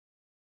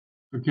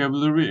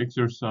Vocabulary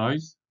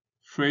exercise,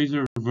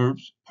 phrasal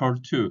verbs,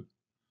 part 2.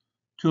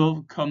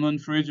 12 common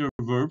phrasal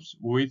verbs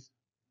with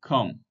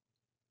come.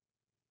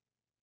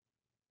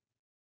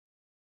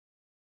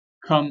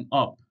 Come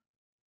up.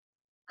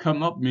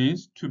 Come up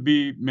means to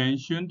be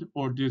mentioned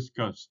or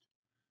discussed,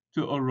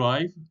 to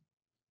arrive,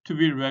 to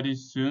be ready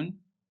soon,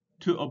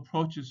 to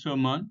approach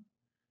someone,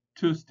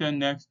 to stand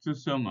next to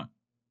someone.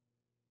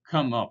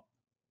 Come up.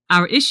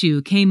 Our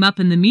issue came up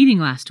in the meeting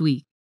last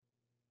week.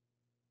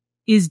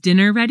 Is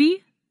dinner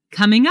ready?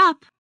 Coming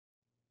up.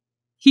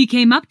 He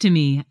came up to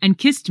me and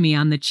kissed me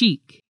on the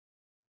cheek.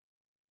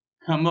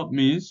 Come up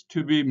means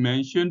to be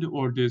mentioned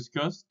or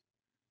discussed,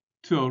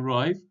 to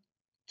arrive,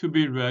 to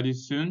be ready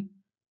soon,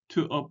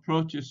 to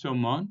approach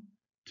someone,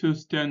 to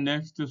stand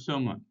next to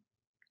someone.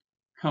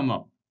 Come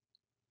up.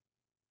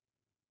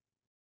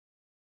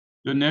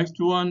 The next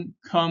one,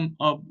 come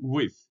up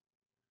with.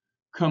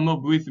 Come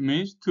up with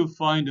means to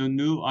find a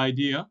new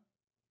idea,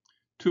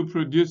 to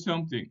produce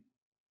something.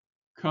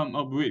 Come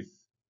up with.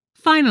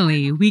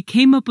 Finally, we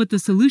came up with the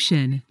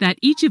solution that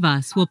each of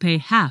us will pay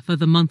half of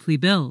the monthly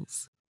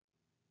bills.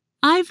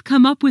 I've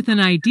come up with an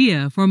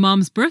idea for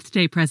Mom's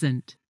birthday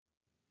present.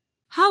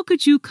 How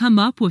could you come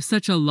up with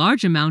such a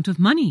large amount of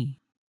money?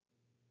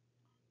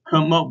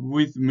 Come up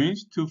with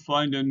means to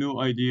find a new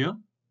idea,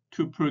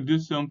 to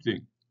produce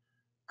something.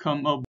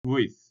 Come up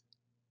with.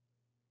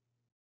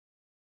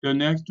 The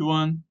next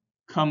one,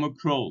 come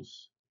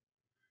across.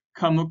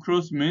 Come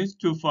across means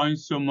to find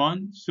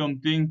someone,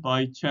 something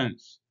by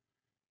chance.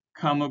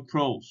 Come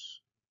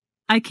across.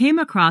 I came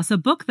across a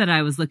book that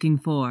I was looking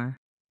for.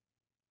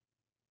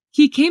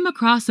 He came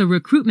across a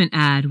recruitment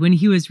ad when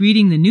he was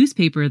reading the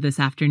newspaper this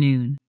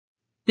afternoon.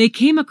 They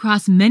came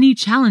across many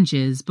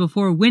challenges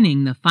before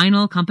winning the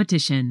final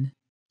competition.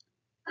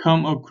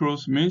 Come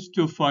across means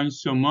to find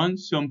someone,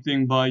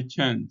 something by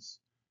chance.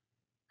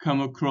 Come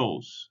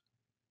across.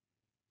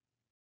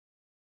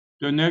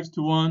 The next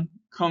one,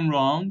 come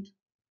round,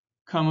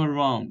 come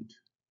around.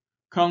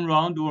 Come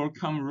round or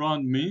come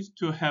around means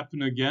to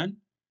happen again,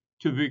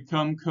 to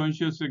become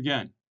conscious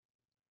again.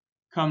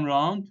 Come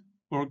round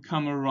or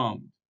come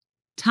around.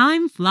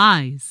 Time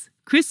flies.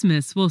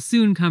 Christmas will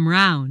soon come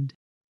round.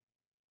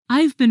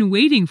 I've been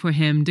waiting for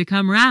him to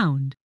come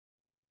round.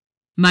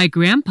 My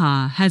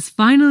grandpa has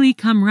finally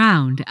come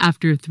round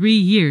after 3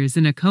 years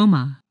in a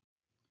coma.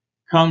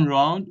 Come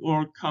round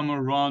or come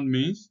around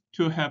means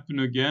to happen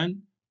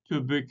again,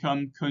 to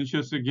become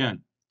conscious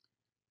again.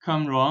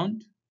 Come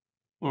round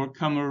or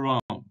come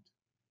around.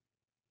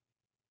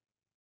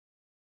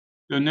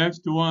 The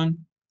next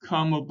one,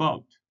 come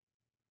about.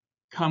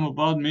 Come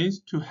about means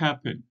to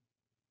happen.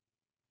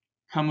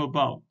 Come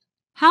about.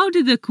 How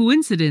did the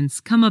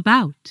coincidence come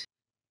about?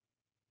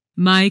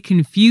 My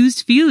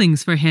confused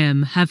feelings for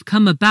him have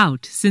come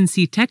about since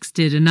he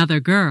texted another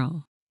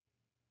girl.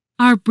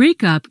 Our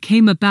breakup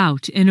came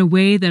about in a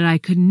way that I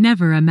could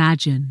never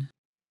imagine.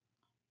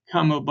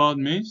 Come about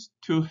means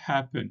to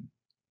happen.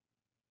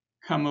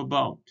 Come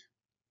about.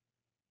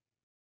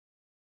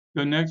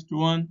 The next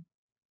one,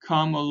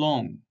 come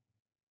along.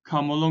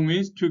 Come along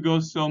means to go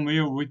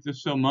somewhere with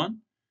someone,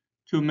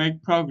 to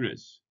make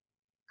progress.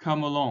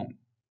 Come along.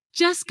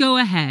 Just go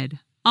ahead.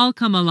 I'll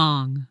come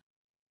along.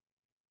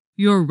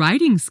 Your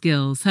writing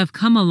skills have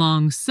come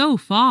along so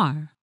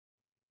far.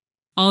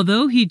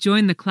 Although he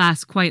joined the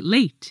class quite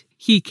late,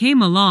 he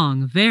came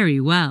along very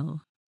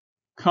well.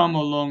 Come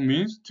along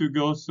means to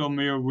go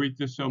somewhere with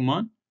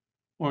someone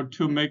or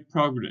to make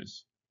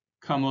progress.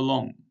 Come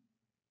along.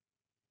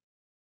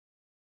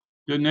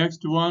 The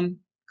next one,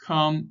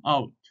 come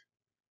out.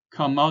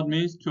 Come out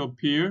means to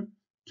appear,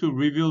 to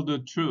reveal the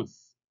truth.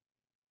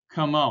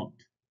 Come out.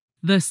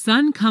 The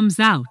sun comes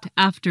out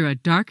after a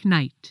dark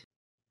night.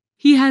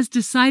 He has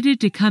decided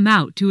to come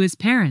out to his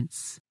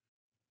parents.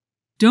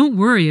 Don't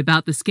worry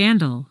about the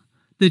scandal.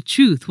 The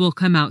truth will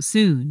come out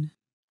soon.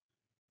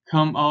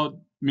 Come out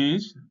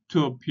means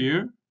to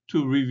appear,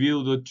 to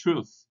reveal the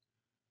truth.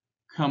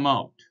 Come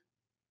out.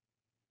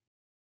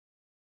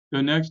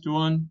 The next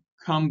one,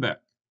 come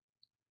back.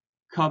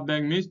 Come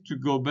back means to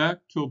go back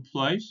to a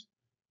place,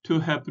 to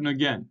happen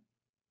again.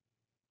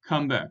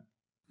 Come back.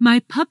 My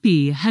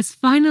puppy has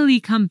finally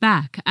come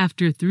back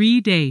after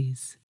 3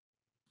 days.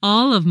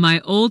 All of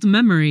my old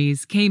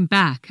memories came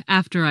back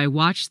after I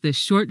watched this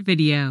short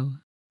video.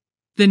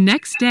 The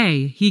next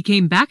day, he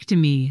came back to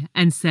me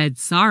and said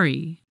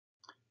sorry.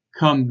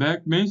 Come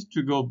back means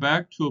to go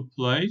back to a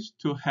place,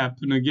 to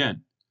happen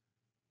again.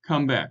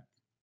 Come back.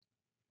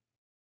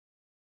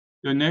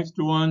 The next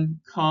one,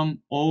 come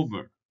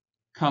over.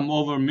 Come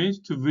over means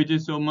to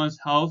visit someone's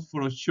house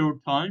for a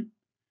short time.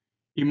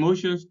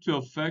 Emotions to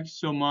affect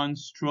someone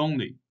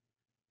strongly.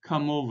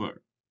 Come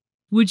over.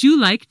 Would you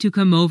like to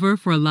come over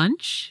for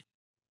lunch?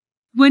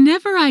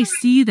 Whenever I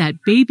see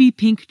that baby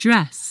pink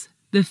dress,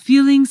 the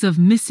feelings of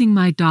missing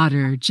my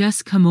daughter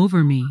just come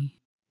over me.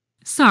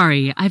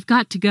 Sorry, I've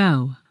got to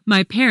go.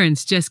 My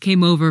parents just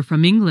came over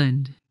from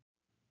England.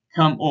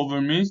 Come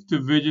over means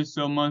to visit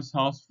someone's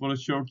house for a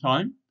short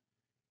time.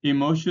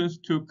 Emotions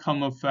to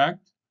come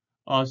affect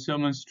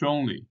someone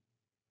strongly.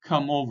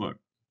 Come over.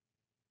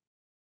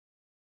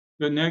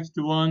 The next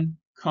one,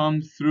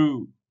 come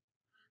through.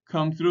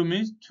 Come through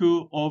means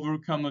to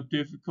overcome a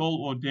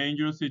difficult or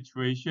dangerous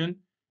situation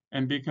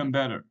and become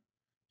better.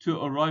 To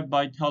arrive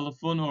by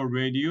telephone or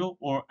radio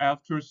or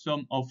after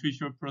some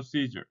official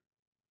procedure.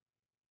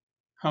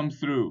 Come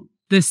through.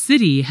 The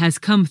city has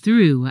come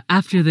through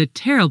after the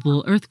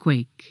terrible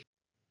earthquake.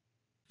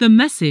 The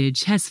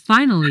message has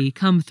finally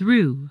come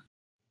through.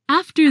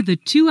 After the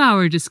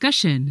 2-hour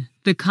discussion,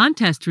 the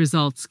contest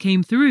results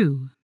came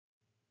through.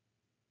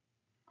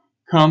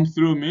 Come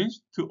through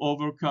means to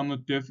overcome a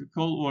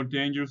difficult or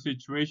dangerous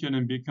situation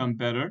and become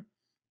better.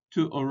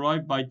 To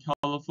arrive by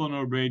telephone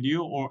or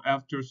radio or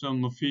after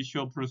some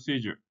official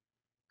procedure.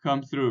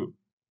 Come through.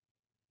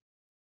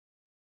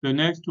 The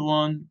next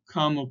one,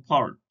 come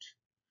apart.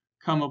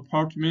 Come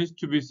apart means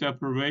to be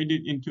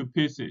separated into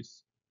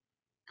pieces.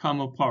 Come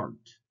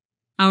apart.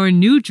 Our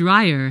new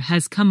dryer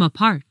has come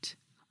apart.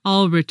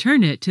 I'll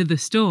return it to the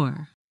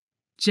store.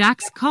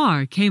 Jack's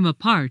car came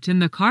apart in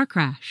the car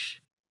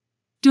crash.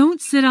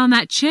 Don't sit on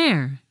that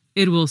chair.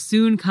 It will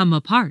soon come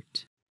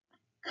apart.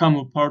 Come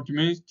apart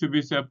means to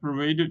be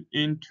separated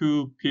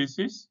into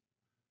pieces.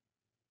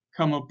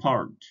 Come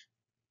apart.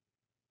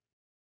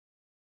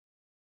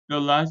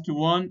 The last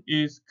one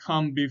is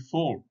come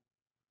before.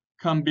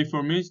 Come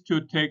before means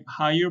to take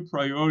higher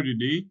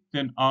priority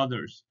than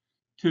others,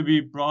 to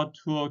be brought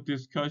to a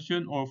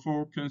discussion or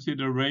for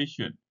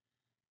consideration.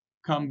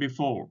 Come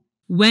before.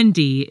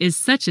 Wendy is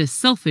such a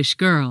selfish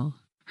girl.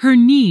 Her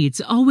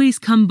needs always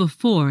come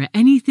before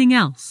anything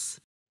else.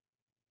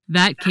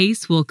 That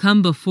case will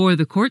come before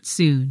the court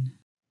soon.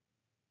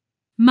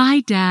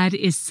 My dad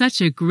is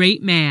such a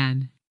great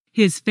man.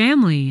 His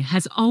family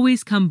has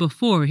always come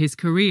before his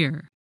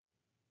career.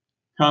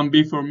 Come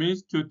before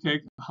means to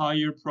take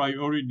higher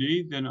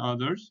priority than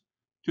others,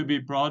 to be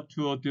brought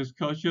to a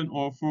discussion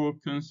or for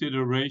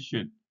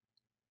consideration.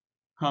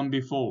 Come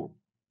before.